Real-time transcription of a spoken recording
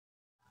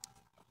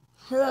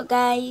Hello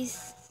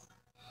guys,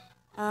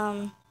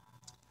 um,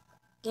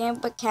 Game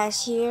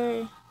Cash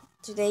here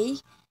today,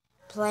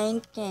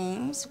 playing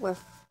games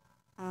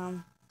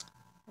um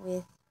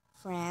with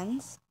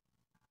friends.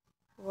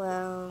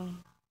 Well,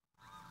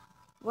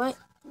 what?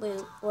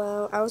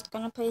 Well, I was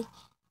gonna play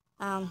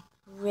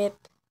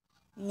RIP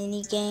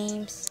mini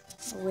games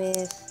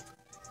with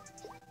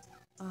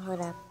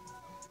hold up,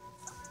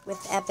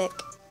 with Epic.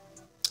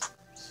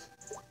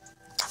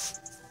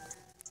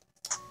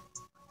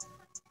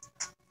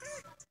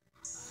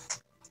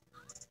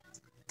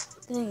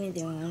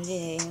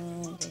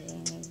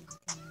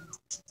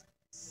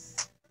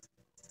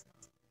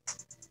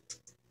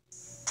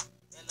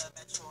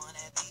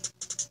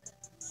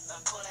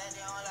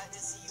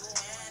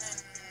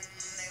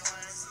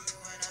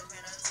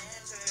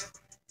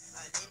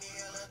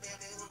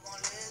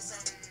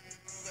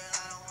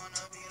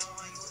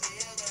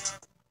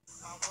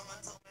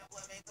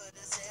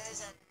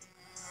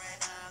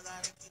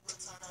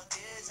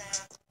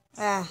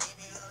 Ah.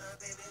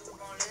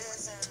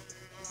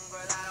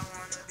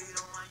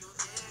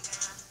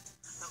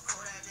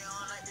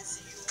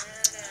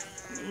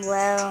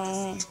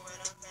 Well,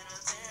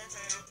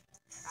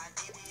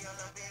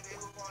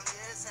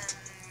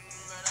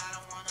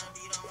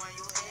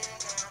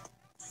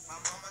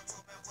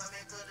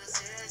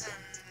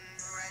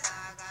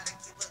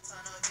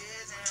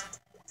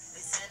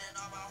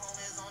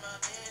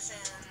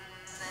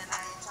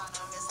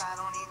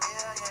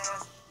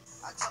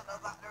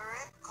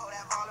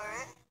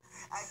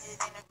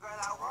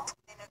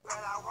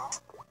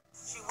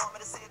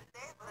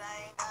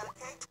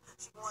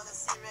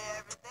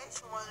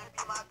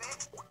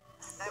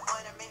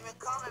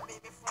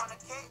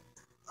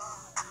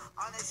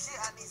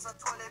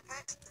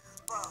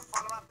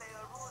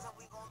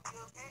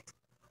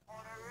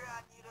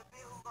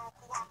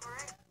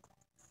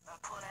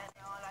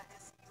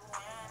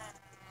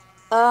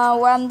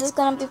 well, I'm just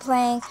gonna be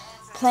playing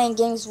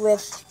games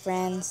with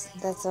friends.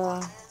 That's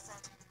all.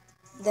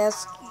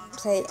 Let's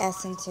play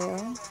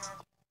SN2.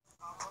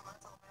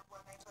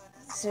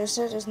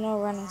 Seriously, there's no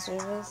running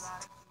service.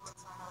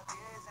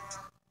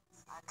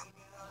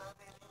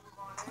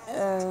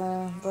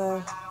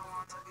 But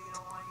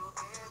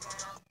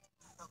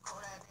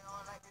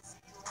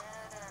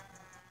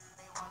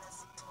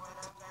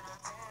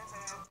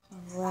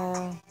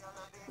well,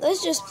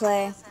 let's just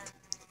play.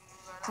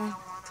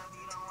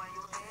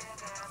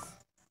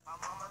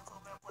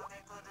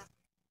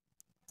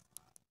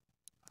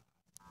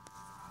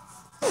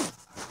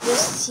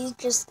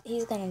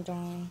 He's gonna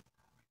join.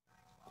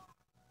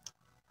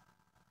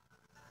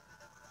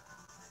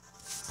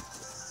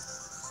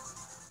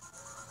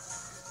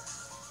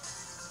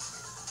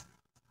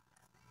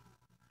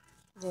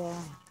 Yeah.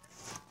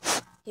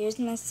 Here's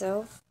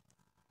myself.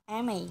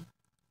 I'm a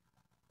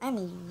I'm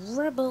a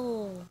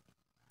rebel.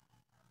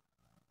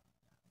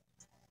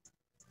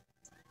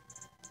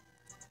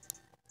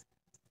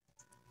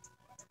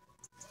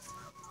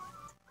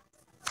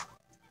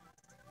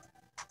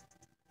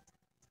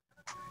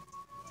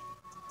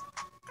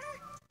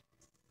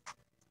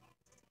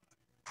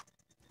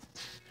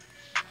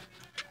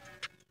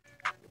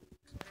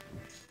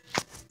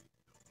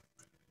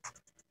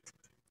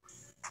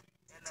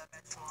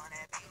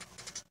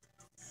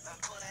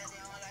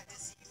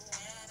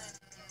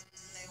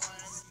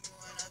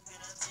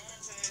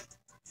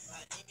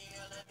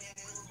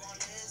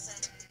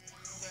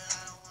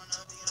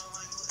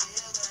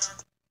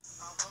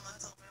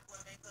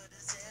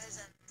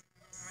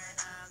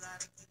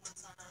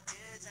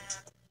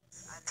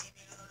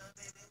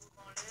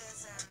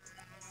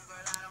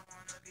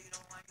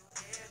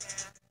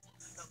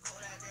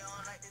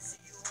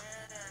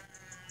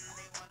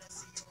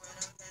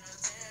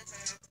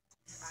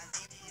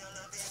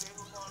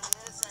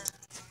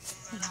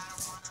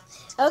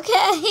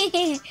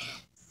 Okay.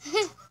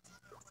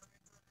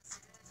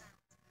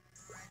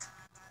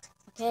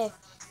 Okay.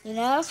 You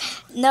know?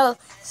 No.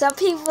 Some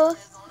people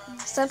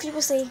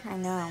say I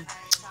know.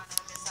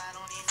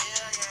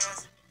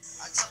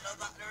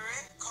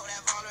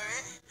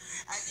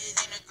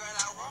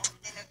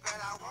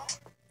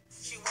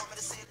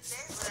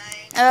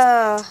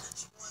 Oh,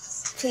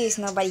 please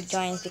nobody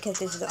joins because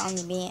this is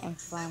only me and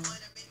fun.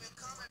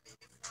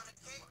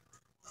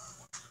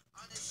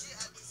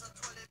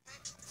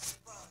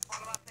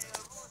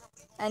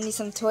 I need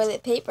some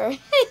toilet paper.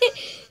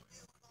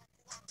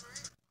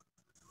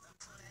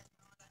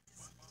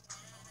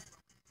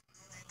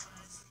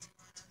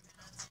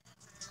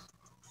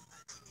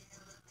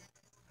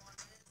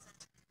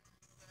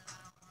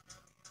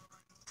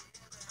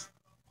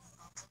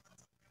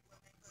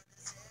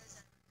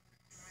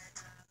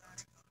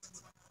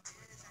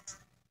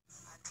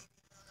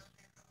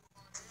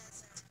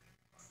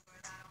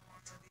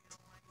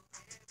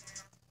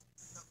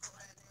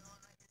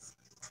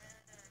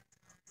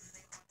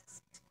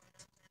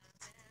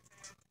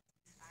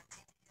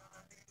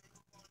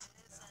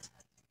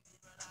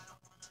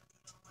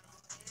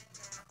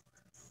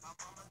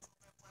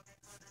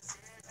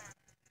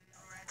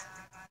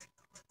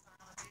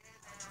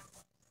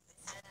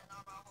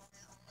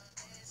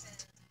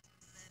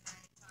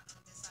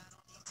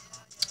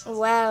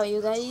 Wow,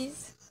 you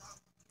guys.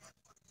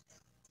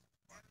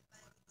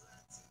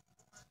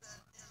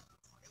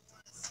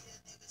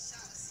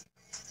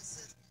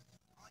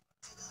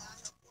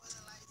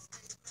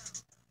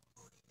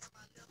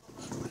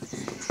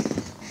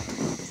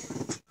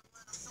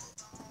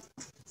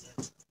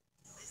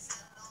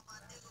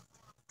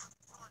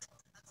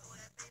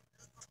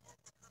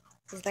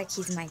 It's like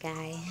he's my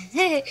guy.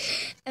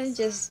 I'm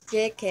just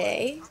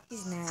JK.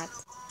 He's not.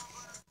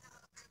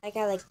 I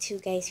got like two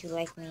guys who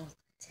like me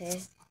too.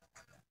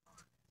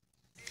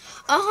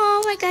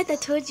 Oh my god, I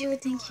told you.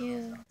 Thank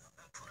you.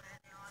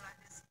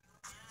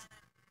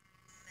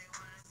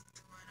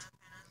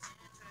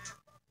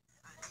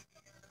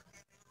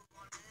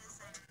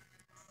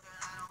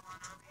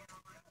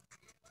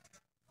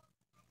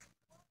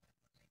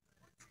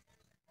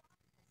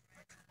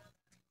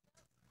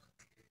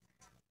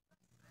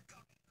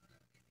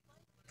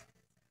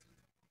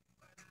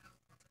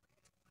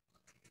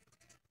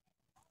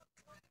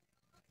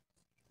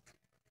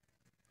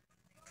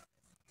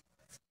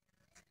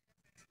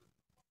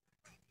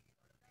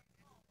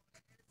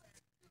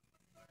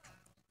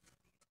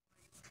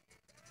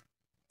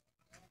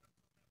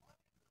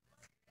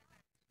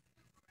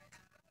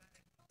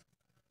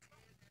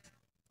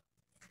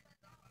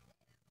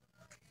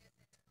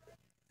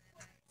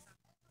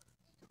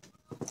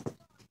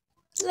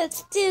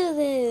 Let's do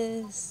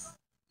this.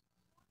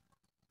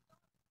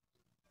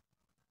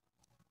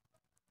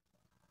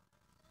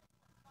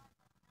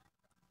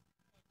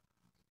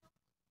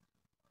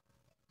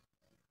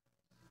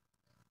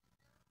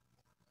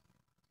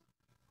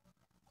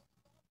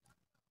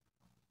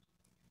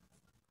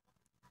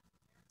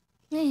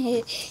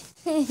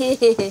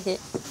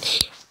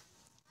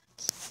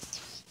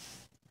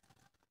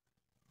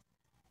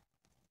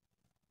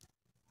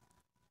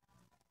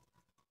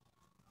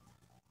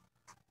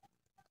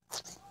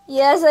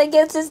 Yes, I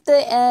guess it's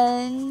the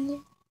end.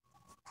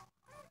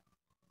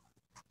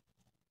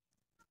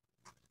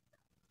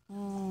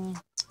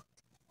 Mm.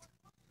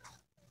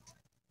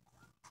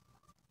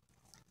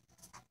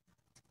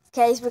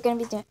 Guys, we're gonna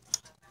be doing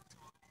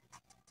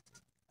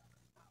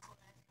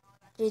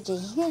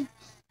GG.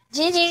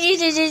 GG,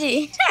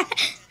 GG.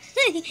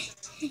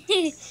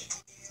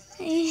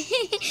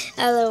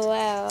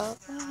 LOL.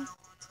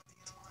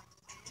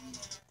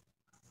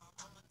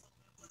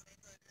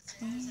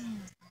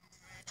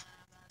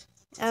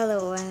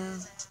 LOL.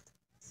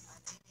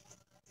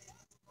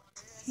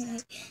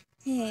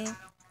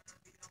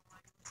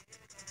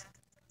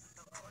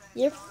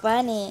 You're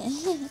funny.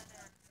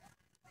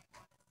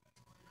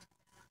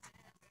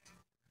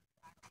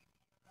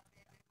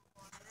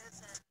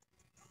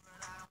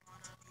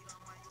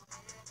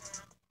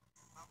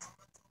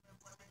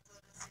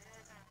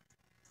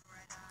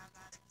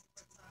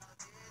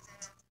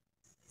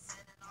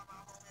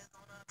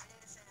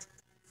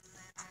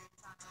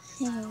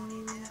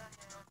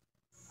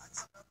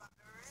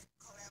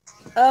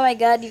 Oh my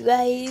god, you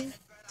guys.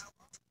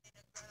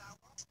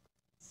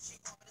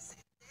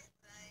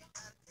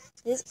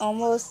 This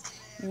almost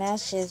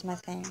matches my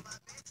thing.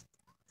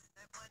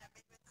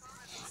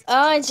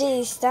 Oh,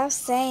 geez, stop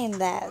saying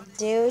that,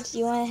 dude.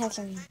 You want to have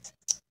some...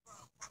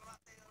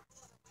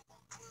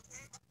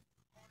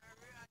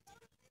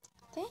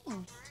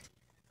 Dang.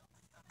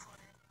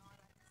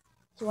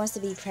 He wants to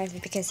be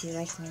private because he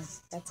likes me.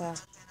 That's all.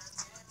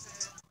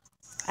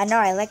 I know,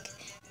 I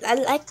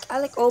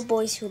like old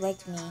boys who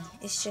like me.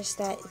 It's just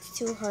that it's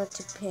too hard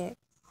to pick.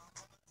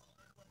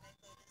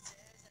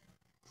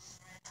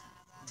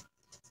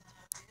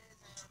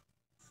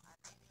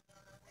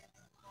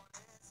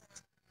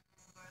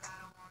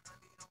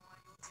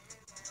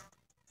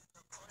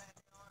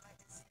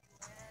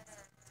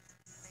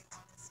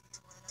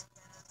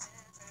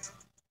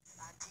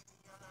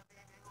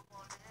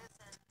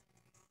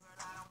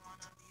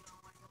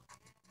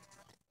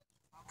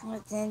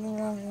 What's in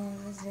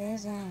the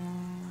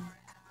decision?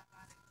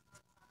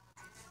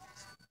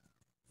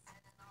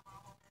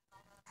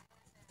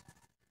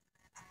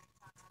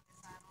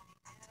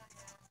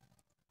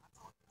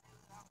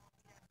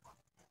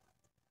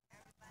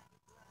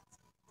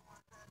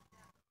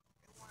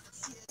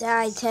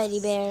 Die, teddy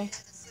bear.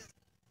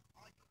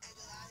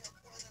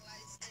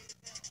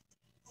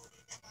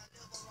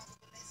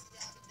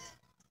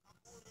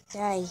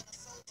 Die.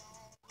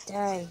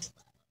 Die.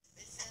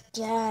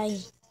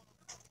 Die.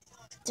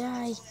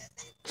 Die.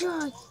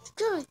 Die.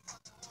 Die.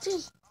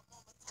 Die.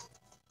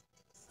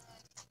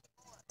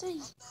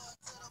 Die.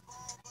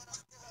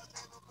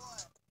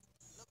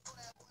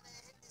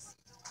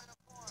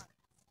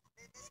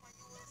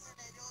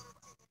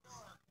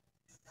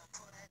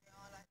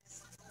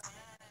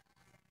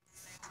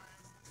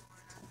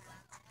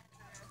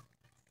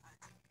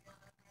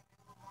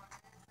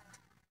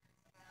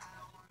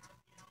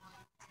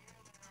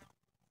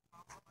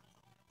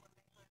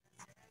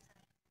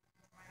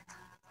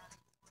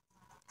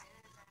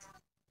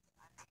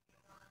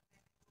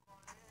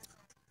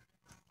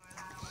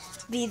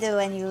 Be the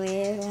one you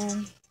live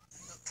in.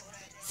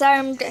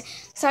 Sorry,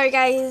 Sorry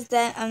guys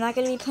that I'm not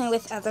gonna be playing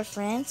with other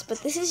friends, but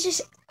this is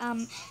just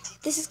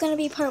this is gonna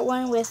be part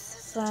one with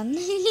fun,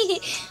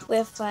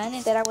 with fun,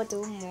 and then I will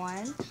do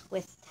more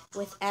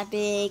with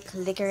Epic,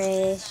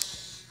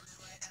 Licorice,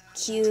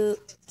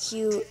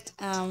 cute,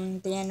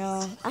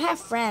 Daniel. I have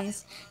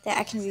friends that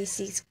I can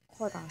receive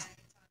court on.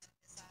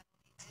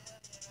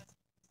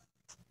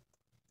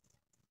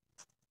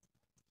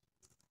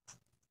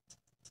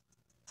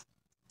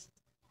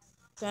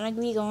 Gonna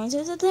be going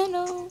to the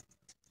tunnel.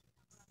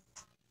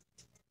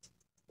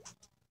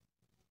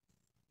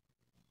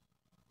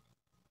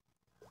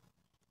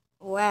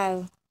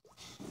 Wow.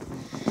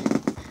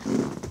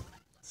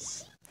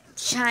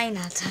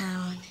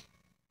 Chinatown.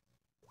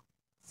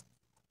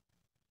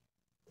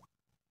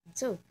 It's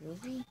so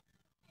groovy.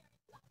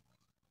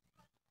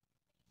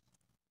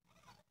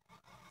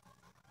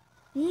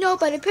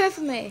 Nobody pray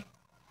for me.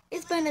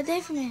 It's been a day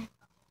for me.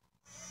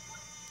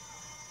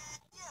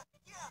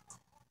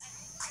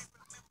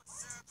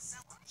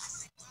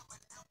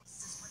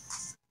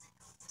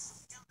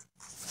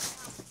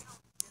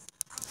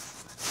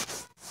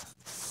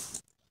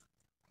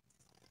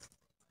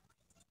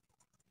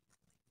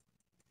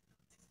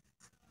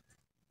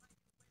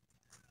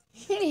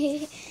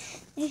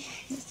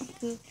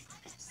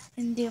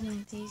 And do my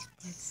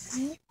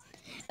taste.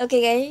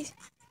 Okay, guys,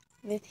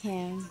 with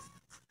him.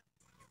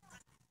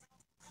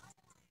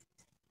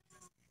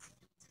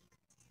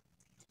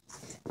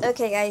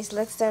 Okay, guys,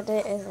 let's start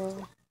it.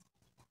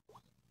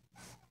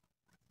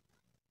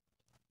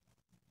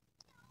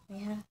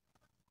 Yeah.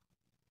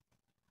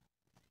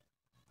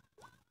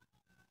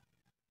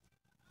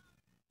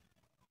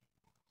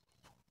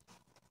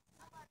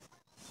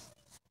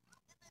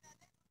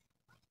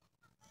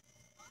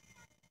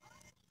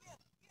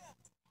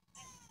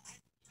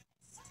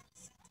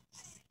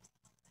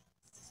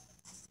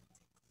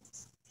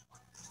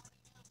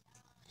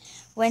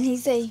 When he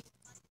say,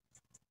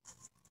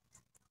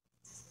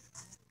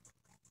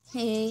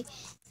 hey,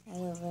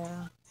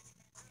 hello.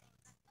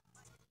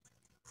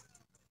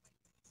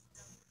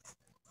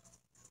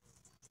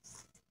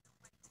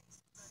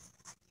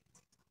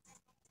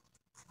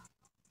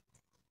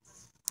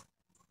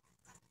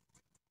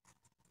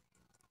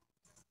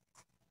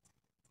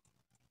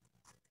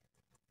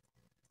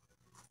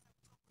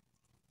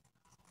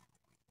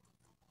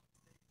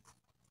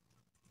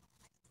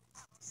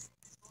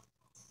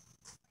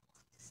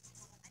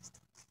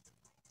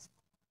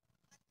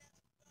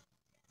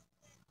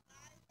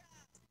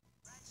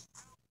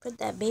 Put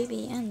that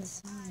baby in the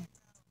song.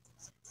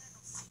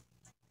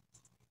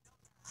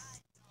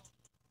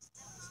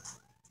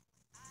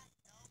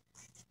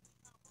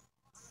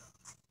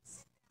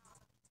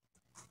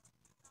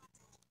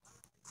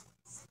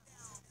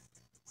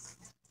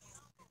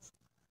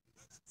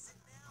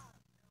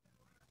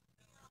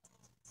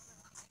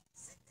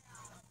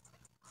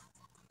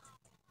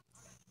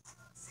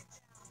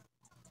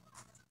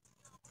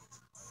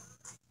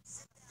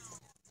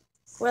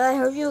 Well, I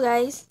hope you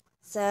guys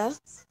so.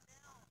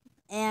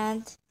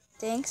 And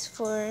thanks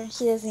for.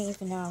 He doesn't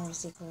even know I'm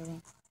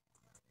recording.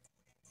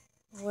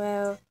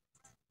 Well,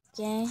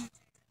 okay.